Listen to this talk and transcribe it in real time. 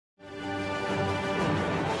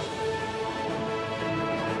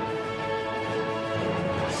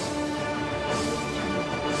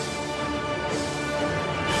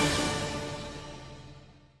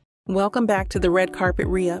Welcome back to the Red Carpet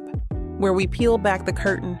Re-Up, where we peel back the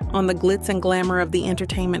curtain on the glitz and glamour of the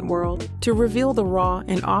entertainment world to reveal the raw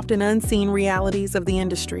and often unseen realities of the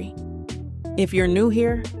industry. If you're new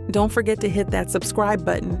here, don't forget to hit that subscribe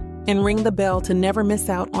button and ring the bell to never miss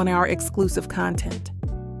out on our exclusive content.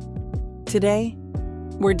 Today,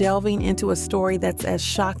 we're delving into a story that's as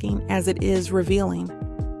shocking as it is revealing.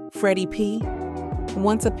 Freddie P.,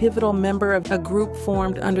 once a pivotal member of a group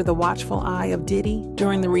formed under the watchful eye of Diddy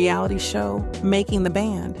during the reality show Making the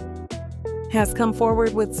Band, has come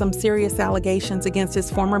forward with some serious allegations against his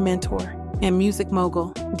former mentor and music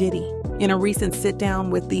mogul, Diddy. In a recent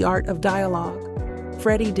sit-down with The Art of Dialogue,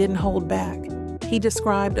 Freddie didn't hold back. He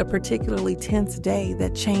described a particularly tense day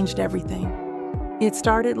that changed everything. It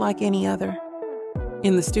started like any other,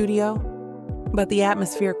 in the studio, but the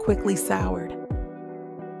atmosphere quickly soured.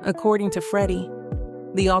 According to Freddie,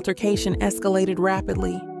 the altercation escalated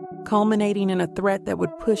rapidly, culminating in a threat that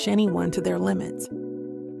would push anyone to their limits.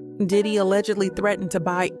 Diddy allegedly threatened to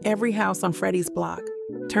buy every house on Freddie's block,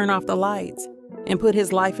 turn off the lights, and put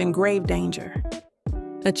his life in grave danger.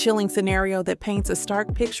 A chilling scenario that paints a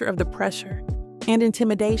stark picture of the pressure and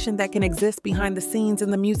intimidation that can exist behind the scenes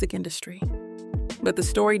in the music industry. But the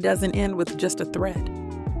story doesn't end with just a threat.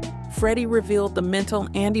 Freddie revealed the mental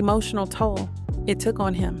and emotional toll it took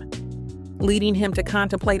on him, leading him to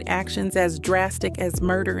contemplate actions as drastic as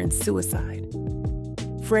murder and suicide.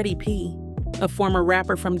 Freddie P., a former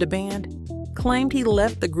rapper from the band, claimed he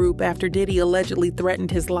left the group after Diddy allegedly threatened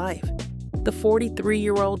his life. The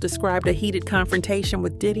 43-year-old described a heated confrontation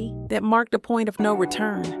with Diddy that marked a point of no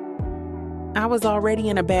return. "I was already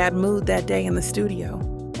in a bad mood that day in the studio,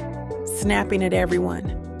 snapping at everyone.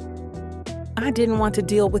 I didn't want to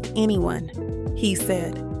deal with anyone," he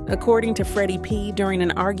said. According to Freddie P., during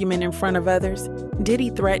an argument in front of others, Diddy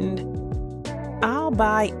threatened, "I'll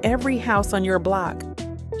buy every house on your block,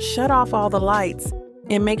 shut off all the lights,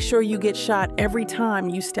 and make sure you get shot every time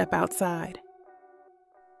you step outside."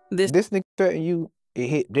 This nigga threaten you, it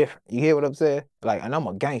hit different. You hear what I'm saying? Like, and I'm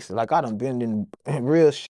a gangster. Like, I done been in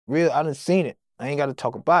real, I done seen it. I ain't got to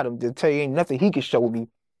talk about him. Just tell you, ain't nothing he can show me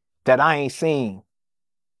that I ain't seen.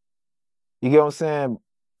 You get what I'm saying?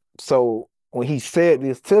 So when he said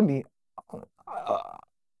this to me,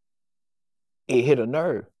 it hit a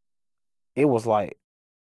nerve. It was like,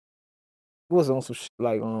 it was on some shit.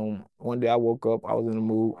 Like, one day I woke up, I was in the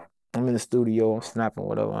mood. I'm in the studio, I'm snapping,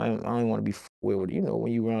 whatever. I don't want to be with it. You know,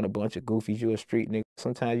 when you around a bunch of goofies, you a street nigga.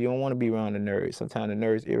 Sometimes you don't want to be around the nerds. Sometimes the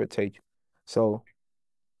nerds irritate you. So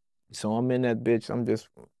I'm in that bitch. I'm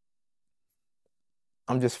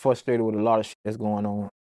just frustrated with a lot of shit that's going on.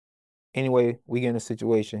 Anyway, we get in a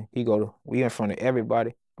situation. We in front of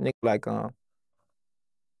everybody. Nigga like,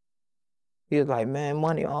 he was like, "Man,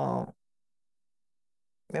 money, man,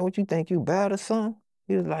 what you think, you bad or something?"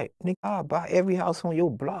 He was like, "Nigga, I'll buy every house on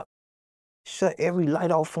your block. Shut every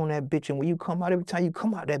light off on that bitch, and when you come out, every time you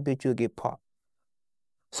come out that bitch, you'll get popped."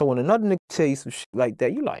 So when another nigga tell you some shit like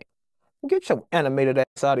that, you like, get your animated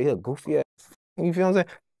ass out of here, goofy ass. You feel what I'm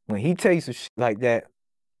saying? When he tell you some shit like that,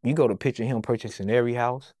 you go to picture him purchasing every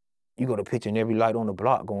house. You go to picturing every light on the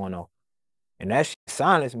block going on. And that shit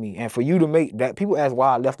silenced me. And for you to make that, people ask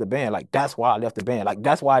why I left the band. Like, that's why I left the band. Like,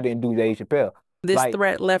 that's why I didn't do Dave Chappelle. This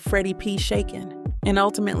threat left Freddie P. shaken and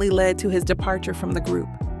ultimately led to his departure from the group.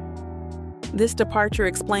 This departure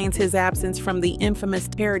explains his absence from the infamous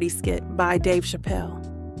parody skit by Dave Chappelle.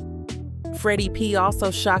 Freddie P. also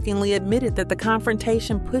shockingly admitted that the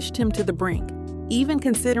confrontation pushed him to the brink, even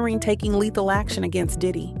considering taking lethal action against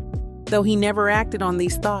Diddy. Though he never acted on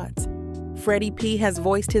these thoughts, Freddie P. has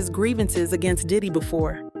voiced his grievances against Diddy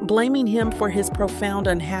before, blaming him for his profound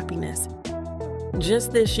unhappiness.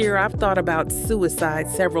 "Just this year, I've thought about suicide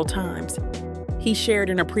several times," he shared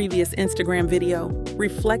in a previous Instagram video,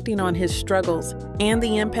 reflecting on his struggles and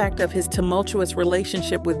the impact of his tumultuous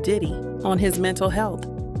relationship with Diddy on his mental health.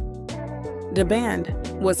 The band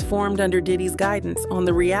was formed under Diddy's guidance on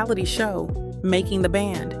the reality show Making the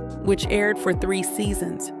Band, which aired for 3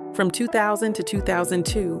 seasons, from 2000 to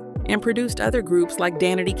 2002, and produced other groups like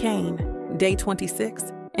Danity Kane, Day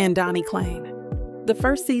 26, and Donnie Klain. The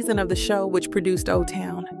first season of the show, which produced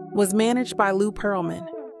O-Town, was managed by Lou Pearlman,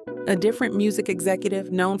 a different music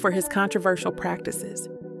executive known for his controversial practices.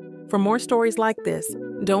 For more stories like this,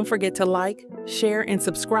 don't forget to like, share, and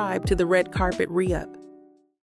subscribe to the Red Carpet Re-Up.